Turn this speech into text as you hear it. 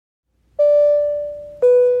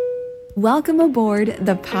Welcome aboard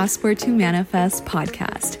the Passport to Manifest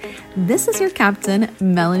podcast. This is your captain,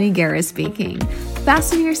 Melanie Guerra speaking.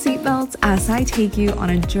 Fasten your seatbelts as I take you on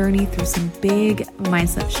a journey through some big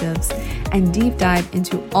mindset shifts and deep dive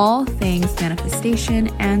into all things manifestation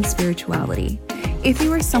and spirituality. If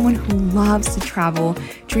you are someone who loves to travel,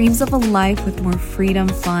 dreams of a life with more freedom,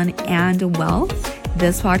 fun, and wealth,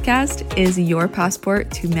 this podcast is your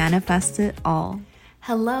passport to manifest it all.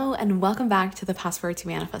 Hello and welcome back to the Passport to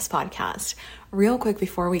Manifest podcast. Real quick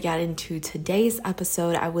before we get into today's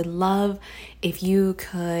episode, I would love if you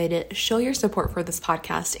could show your support for this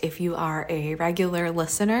podcast if you are a regular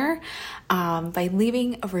listener by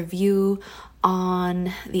leaving a review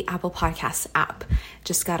on the Apple Podcasts app.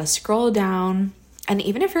 Just gotta scroll down, and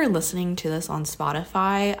even if you're listening to this on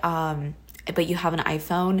Spotify, but you have an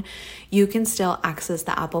iPhone, you can still access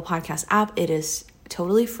the Apple Podcast app. It is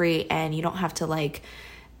totally free, and you don't have to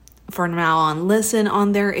for now on listen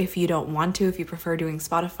on there if you don't want to. If you prefer doing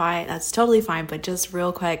Spotify, that's totally fine, but just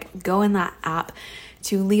real quick, go in that app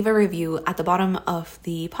to leave a review. At the bottom of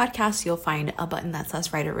the podcast, you'll find a button that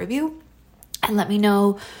says write a review, and let me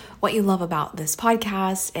know what you love about this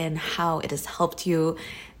podcast and how it has helped you.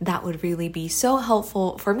 That would really be so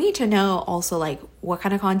helpful for me to know also what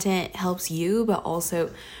kind of content helps you, but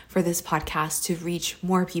also for this podcast to reach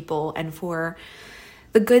more people and for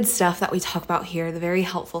the good stuff that we talk about here, the very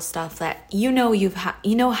helpful stuff that you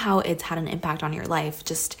know how it's had an impact on your life.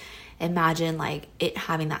 Just imagine it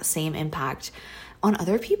having that same impact on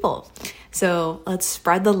other people. So let's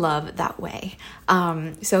spread the love that way.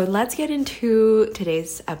 So let's get into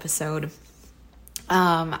today's episode.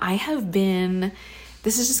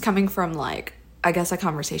 This is just coming from I guess a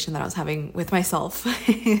conversation that I was having with myself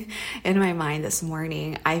in my mind this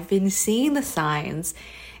morning. I've been seeing the signs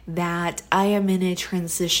that I am in a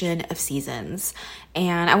transition of seasons,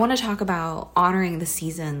 and I want to talk about honoring the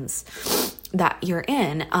seasons that you're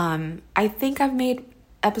in. I think I've made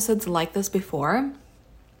episodes like this before,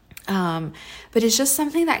 but it's just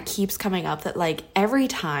something that keeps coming up, that every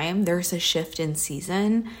time there's a shift in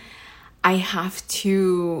season, I have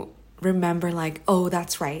to remember oh,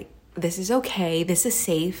 that's right, this is okay, this is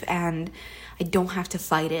safe, and I don't have to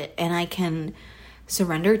fight it, and I can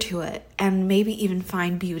surrender to it and maybe even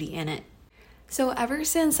find beauty in it. So ever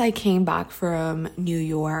since I came back from New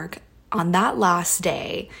York, on that last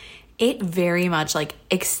day, it very much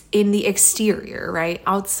in the exterior, right,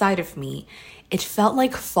 outside of me, it felt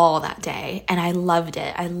like fall that day, and I loved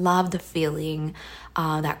it. I loved the feeling,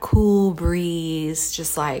 that cool breeze,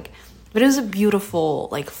 but it was a beautiful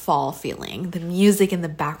fall feeling, the music in the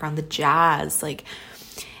background, the jazz,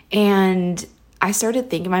 and I started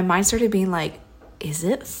thinking, my mind started being is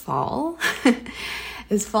it fall?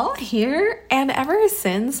 Is fall here? And ever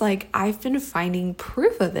since, I've been finding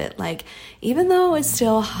proof of it. Even though it's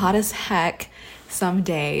still hot as heck some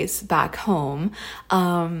days back home,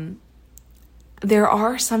 there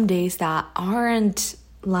are some days that aren't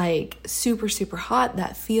super, super hot,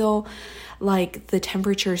 that feel like the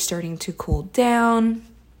temperature is starting to cool down,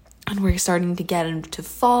 and we're starting to get into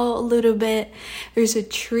fall a little bit. There's a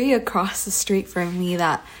tree across the street from me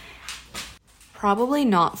that, probably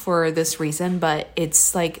not for this reason, but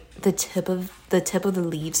it's the tip of the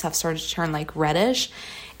leaves have started to turn reddish.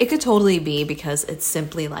 It could totally be because it's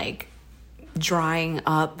simply drying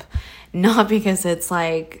up, not because it's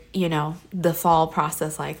the fall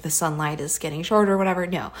process, the sunlight is getting shorter or whatever.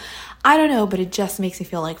 No, I don't know, but it just makes me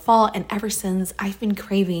feel like fall. And ever since, I've been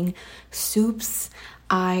craving soups.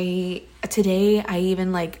 Today I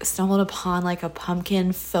even stumbled upon a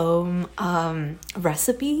pumpkin foam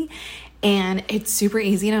recipe, and it's super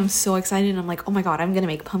easy, and I'm so excited. And I'm oh my God, I'm gonna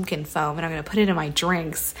make pumpkin foam and I'm gonna put it in my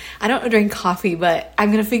drinks. I don't drink coffee, but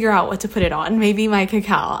I'm gonna figure out what to put it on. Maybe my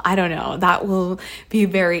cacao, I don't know. That will be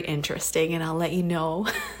very interesting, and I'll let you know.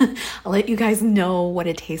 I'll let you guys know what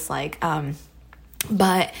it tastes like.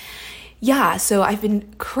 But yeah, so I've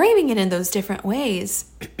been craving it in those different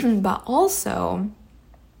ways, but also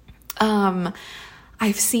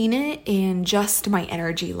I've seen it in just my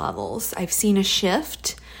energy levels. I've seen a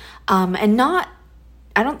shift, and I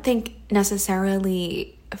don't think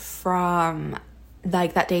necessarily from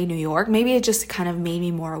that day in New York. Maybe it just kind of made me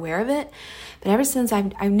more aware of it. But ever since,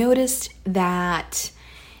 I've noticed that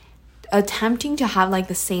attempting to have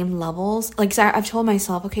the same levels, so I've told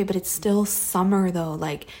myself, okay, but it's still summer though,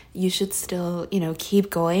 you should still keep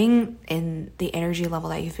going in the energy level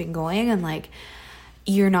that you've been going, and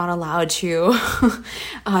you're not allowed to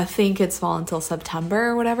think it's fall until September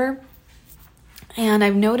or whatever. And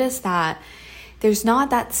I've noticed that there's not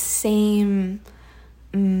that same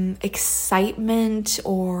excitement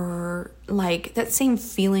or like that same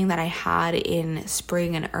feeling that I had in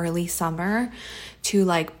spring and early summer to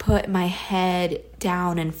like put my head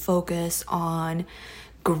down and focus on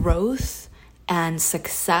growth and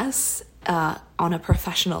success on a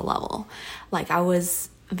professional level. Like I was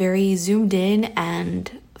very zoomed in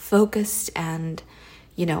and focused and,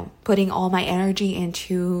 putting all my energy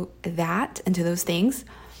into those things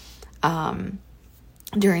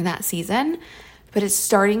during that season. But it's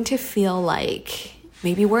starting to feel like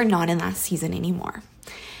maybe we're not in that season anymore.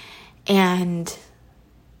 And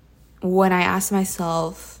when I ask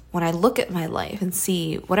myself, when I look at my life and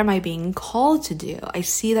see what am I being called to do, I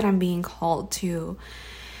see that I'm being called to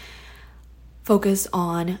focus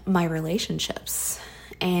on my relationships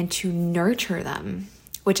and to nurture them,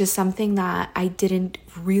 which is something that I didn't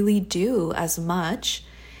really do as much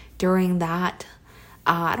during that,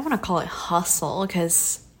 I don't want to call it hustle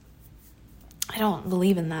because I don't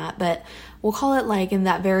believe in that, but we'll call it like in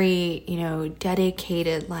that very,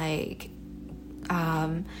 dedicated, like,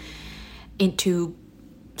 into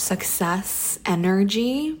success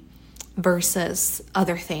energy versus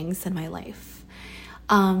other things in my life.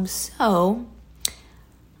 So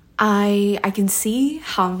I can see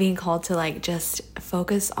how I'm being called to like just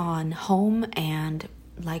focus on home and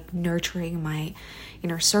like nurturing my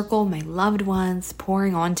inner circle, my loved ones,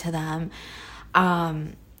 pouring onto them.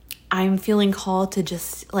 I'm feeling called to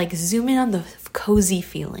just like zoom in on the cozy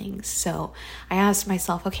feelings. So I asked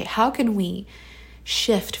myself, okay, how can we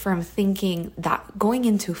shift from thinking that going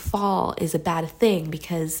into fall is a bad thing?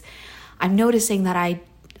 Because I'm noticing that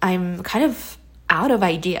I'm kind of out of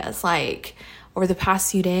ideas. Like over the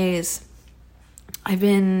past few days, I've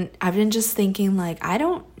been just thinking like, I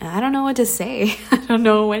don't know what to say. I don't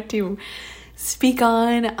know what to speak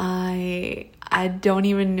on. I don't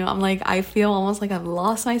even know. I'm like, I feel almost like I've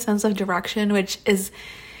lost my sense of direction, which is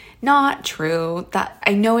not true. That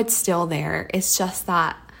I know it's still there. It's just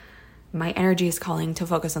that my energy is calling to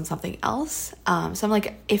focus on something else. So I'm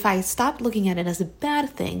like, if I stop looking at it as a bad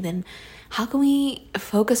thing, then how can we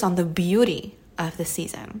focus on the beauty of the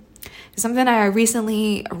season? It's something I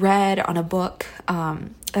recently read on a book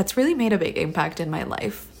that's really made a big impact in my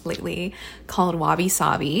life lately called Wabi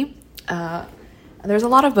Sabi. There's a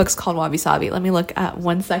lot of books called Wabi Sabi. Let me look at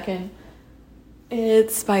 1 second.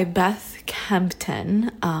 It's by Beth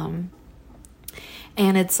Kempton. And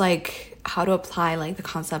it's like how to apply like the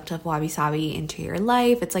concept of Wabi Sabi into your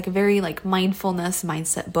life. It's like a very like mindfulness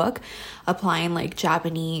mindset book, applying like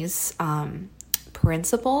Japanese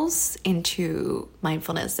principles into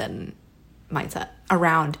mindfulness and mindset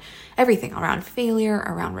around everything, around failure,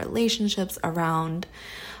 around relationships, around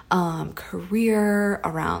career,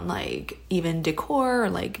 around like even decor or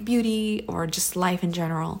like beauty or just life in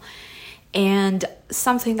general. And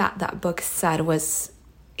something that book said was,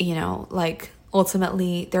 like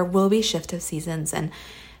ultimately there will be shift of seasons, and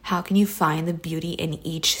how can you find the beauty in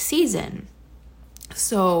each season?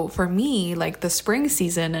 So for me, like the spring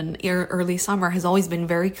season and early summer has always been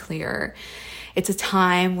very clear. It's a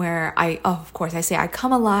time where of course I say I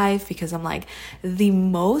come alive because I'm like the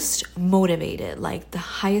most motivated, like the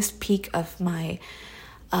highest peak of my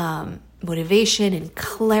motivation and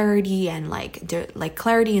clarity and like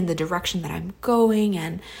clarity in the direction that I'm going.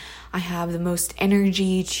 And I have the most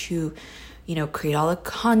energy to, create all the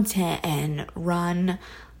content and run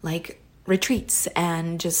like retreats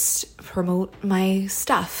and just promote my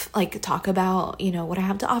stuff, like talk about, what I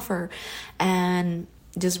have to offer and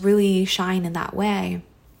just really shine in that way.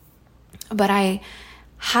 But I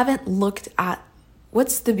haven't looked at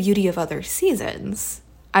what's the beauty of other seasons.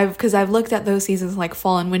 Because I've looked at those seasons like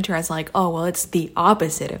fall and winter as like, oh, well, it's the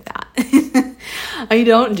opposite of that. I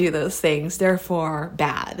don't do those things, therefore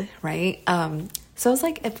bad, right? So I was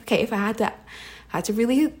like, if I had to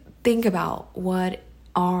really think about what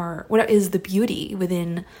is the beauty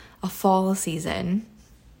within a fall season,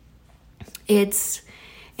 it's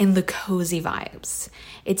in the cozy vibes.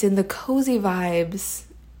 It's in the cozy vibes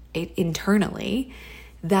internally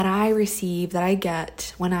that I receive, that I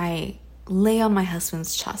get when I lay on my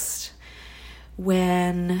husband's chest,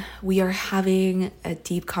 when we are having a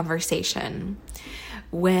deep conversation,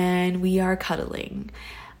 when we are cuddling,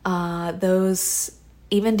 those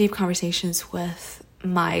even deep conversations with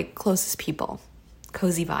my closest people,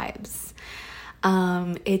 cozy vibes.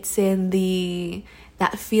 It's in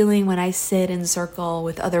that feeling when I sit in circle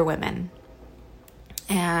with other women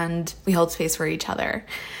and we hold space for each other.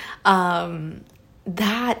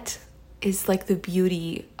 That is like the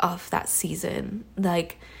beauty of that season,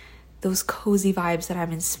 like those cozy vibes that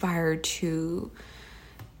I'm inspired to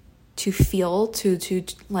feel, to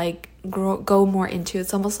like go more into.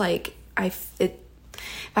 It's almost like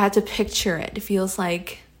if I had to picture it, it feels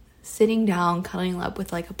like sitting down, cuddling up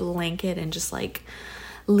with like a blanket and just like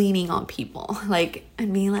leaning on people, like,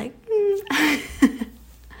 and being like,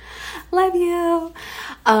 love you.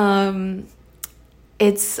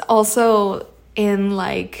 It's also in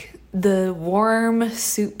like the warm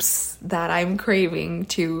soups that I'm craving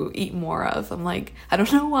to eat more of. I'm like, I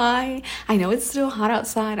don't know why. I know it's still hot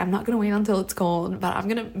outside. I'm not going to wait until it's cold, but I'm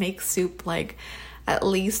going to make soup like at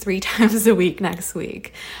least 3 times a week next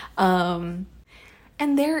week. And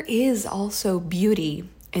there is also beauty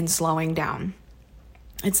in slowing down.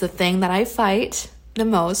 It's the thing that I fight the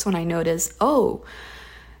most when I notice, oh,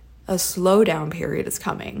 a slowdown period is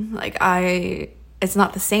coming. Like it's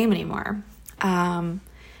not the same anymore.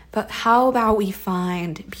 But how about we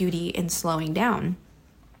find beauty in slowing down?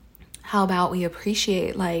 How about we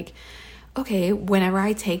appreciate, like, okay, whenever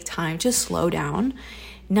I take time to slow down,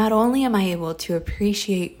 not only am I able to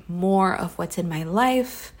appreciate more of what's in my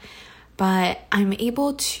life, but I'm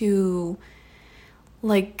able to,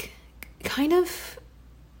 like, kind of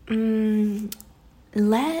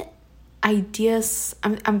let ideas,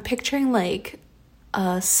 I'm picturing like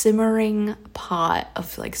a simmering pot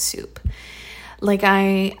of like soup. Like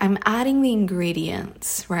I'm adding the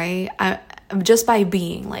ingredients, right? I'm just by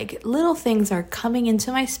being, like, little things are coming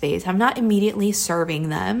into my space. I'm not immediately serving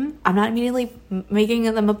them. I'm not immediately making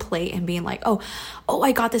them a plate and being like, oh,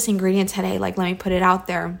 I got this ingredient today. Like, let me put it out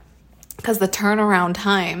there. Because the turnaround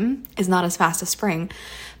time is not as fast as spring.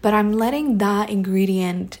 But I'm letting that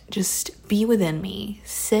ingredient just be within me,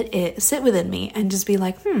 sit within me, and just be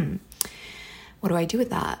like, what do I do with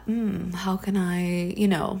that? How can I,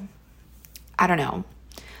 I don't know,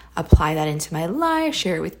 apply that into my life,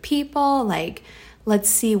 share it with people. Like, let's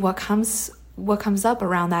see what comes up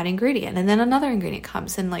around that ingredient. And then another ingredient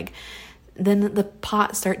comes, and like, then the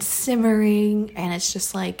pot starts simmering, and it's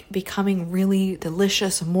just like becoming really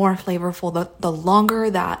delicious, more flavorful. The longer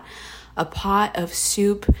that a pot of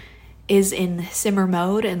soup is in simmer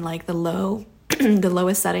mode and like the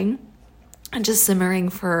lowest setting and just simmering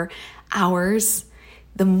for hours,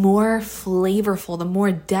 the more flavorful, the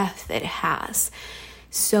more depth it has.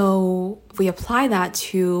 So if we apply that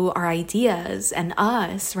to our ideas and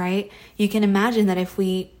us, right? You can imagine that if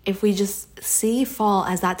we just see fall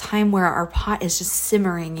as that time where our pot is just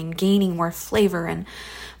simmering and gaining more flavor and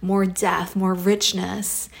more depth, more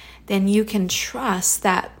richness, then you can trust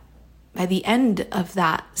that by the end of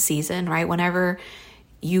that season, right? Whenever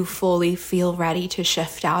you fully feel ready to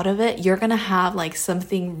shift out of it, you're going to have like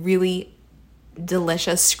something really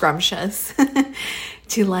delicious, scrumptious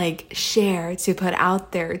to like share, to put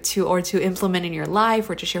out there, to implement in your life,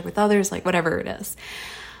 or to share with others, like whatever it is.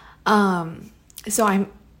 So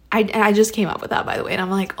I just came up with that, by the way, and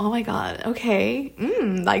I'm like, oh my God, okay,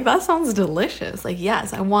 like that sounds delicious. Like,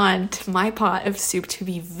 yes, I want my pot of soup to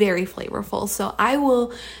be very flavorful. So I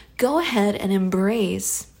will go ahead and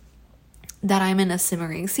embrace that I'm in a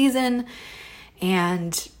simmering season,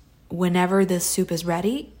 and whenever this soup is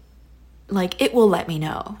ready, like, it will let me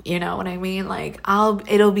know, you know what I mean? Like,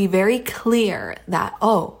 it'll be very clear that,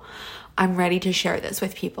 oh, I'm ready to share this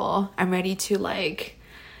with people. I'm ready to like,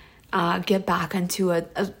 get back into a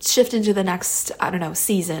shift into the next, I don't know,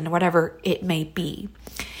 season, whatever it may be.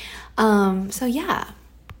 So yeah.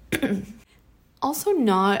 Also,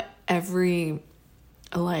 not every,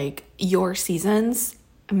 like, your seasons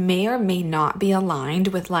may or may not be aligned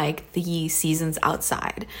with like the seasons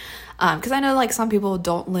outside. Because I know like some people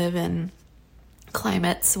don't live in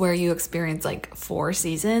climates where you experience like 4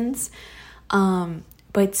 seasons,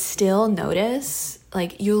 but still notice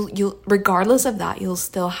like you'll regardless of that, you'll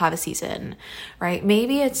still have a season, right?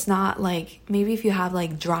 Maybe it's not like, maybe if you have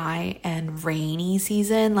like dry and rainy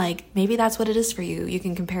season, like maybe that's what it is for you. You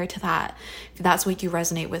can compare it to that. If that's what you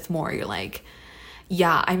resonate with more, you're like,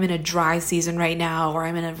 yeah, I'm in a dry season right now, or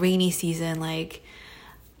I'm in a rainy season, like,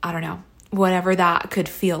 I don't know, whatever that could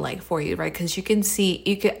feel like for you, right? Because you could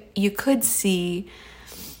see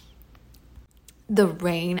the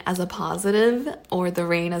rain as a positive or the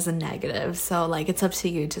rain as a negative. So like, it's up to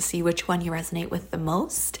you to see which one you resonate with the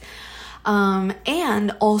most.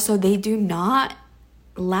 And also, they do not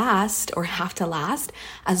last or have to last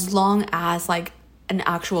as long as like an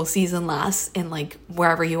actual season lasts in like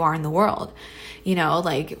wherever you are in the world. You know,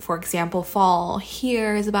 like, for example, fall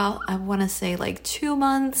here is about, I want to say like 2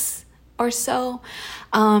 months or so.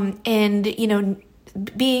 And, you know,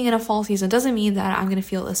 being in a fall season doesn't mean that I'm going to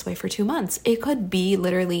feel this way for 2 months. It could be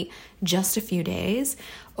literally just a few days,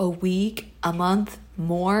 a week, a month,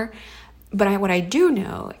 more. But what I do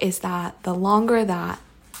know is that the longer that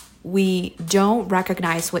we don't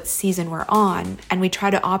recognize what season we're on, and we try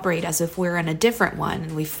to operate as if we're in a different one,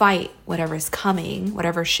 and we fight whatever's coming,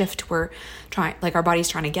 whatever shift we're trying, like our body's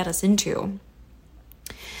trying to get us into.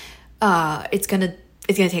 It's gonna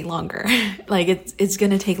take longer. Like it's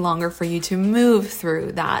gonna take longer for you to move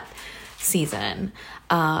through that season.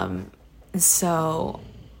 So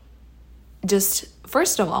just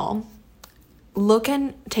first of all,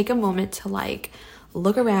 take a moment to like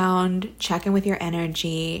look around, check in with your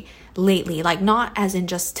energy lately, like not as in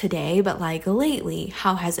just today, but like lately,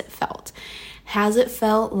 how has it felt? Has it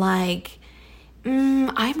felt like,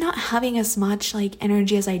 I'm not having as much like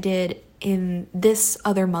energy as I did in this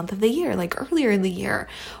other month of the year, like earlier in the year,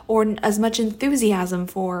 or as much enthusiasm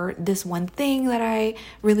for this one thing that I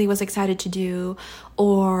really was excited to do,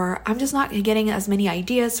 or I'm just not getting as many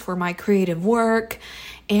ideas for my creative work,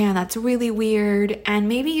 and that's really weird. And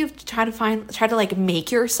maybe you've try to like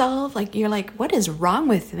make yourself, like you're like, what is wrong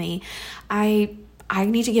with me? I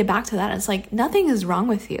need to get back to that. It's like, nothing is wrong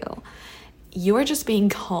with you. You're just being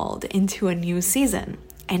called into a new season,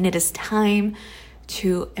 and it is time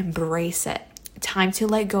to embrace it. Time to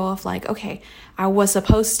let go of like, okay, I was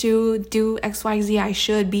supposed to do XYZ, I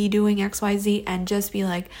should be doing XYZ, and just be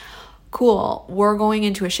like, cool, we're going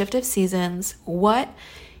into a shift of seasons. What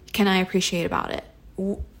can I appreciate about it?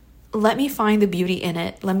 Let me find the beauty in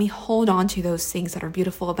it. Let me hold on to those things that are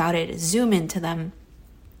beautiful about it. Zoom into them.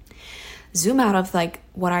 Zoom out of like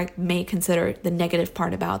what I may consider the negative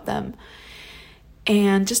part about them.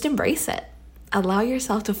 And just embrace it. Allow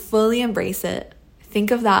yourself to fully embrace it.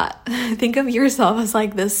 Think of that. Think of yourself as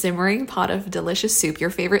like this simmering pot of delicious soup, your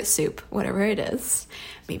favorite soup, whatever it is.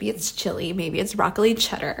 Maybe it's chili, maybe it's broccoli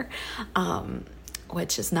cheddar,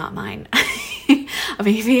 which is not mine.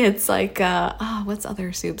 Maybe it's like, what's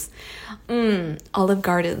other soups? Olive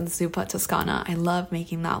Garden Zuppa Toscana. I love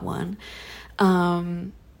making that one.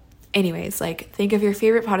 Anyways, like think of your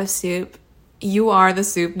favorite pot of soup. You are the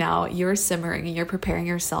soup now. You're simmering and you're preparing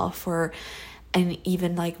yourself for an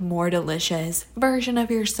even like more delicious version of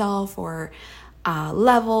yourself, or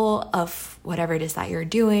level of whatever it is that you're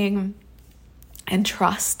doing. And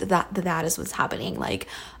trust that is what's happening. Like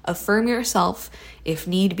affirm yourself if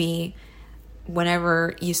need be.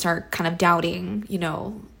 Whenever you start kind of doubting,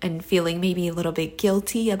 and feeling maybe a little bit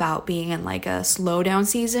guilty about being in like a slow down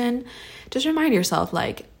season, just remind yourself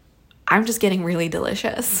like, I'm just getting really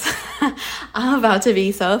delicious. I'm about to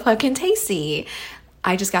be so fucking tasty.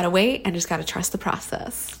 I just gotta wait and just gotta trust the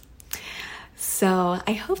process. So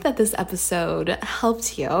I hope that this episode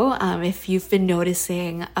helped you if you've been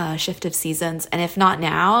noticing a shift of seasons. And if not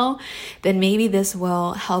now, then maybe this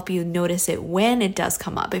will help you notice it when it does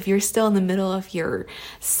come up. If you're still in the middle of your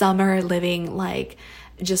summer, living like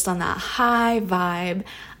just on that high vibe,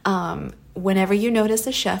 whenever you notice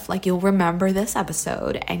a shift, like you'll remember this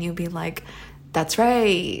episode and you'll be like, that's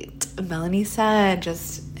right, Melanie said,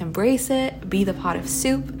 just embrace it, be the pot of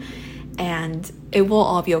soup, and it will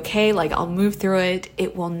all be okay. Like I'll move through it.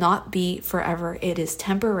 It will not be forever. It is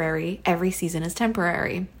temporary. Every season is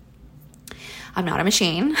temporary. I'm not a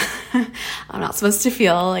machine. I'm not supposed to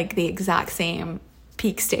feel like the exact same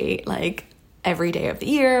peak state like every day of the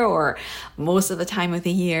year or most of the time of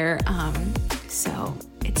the year. So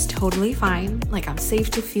it's totally fine. Like I'm safe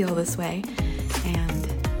to feel this way. And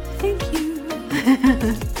thank you.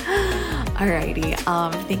 Alrighty.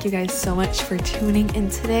 Thank you guys so much for tuning in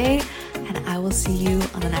today, and I will see you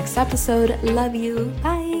on the next episode. Love you.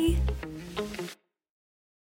 Bye.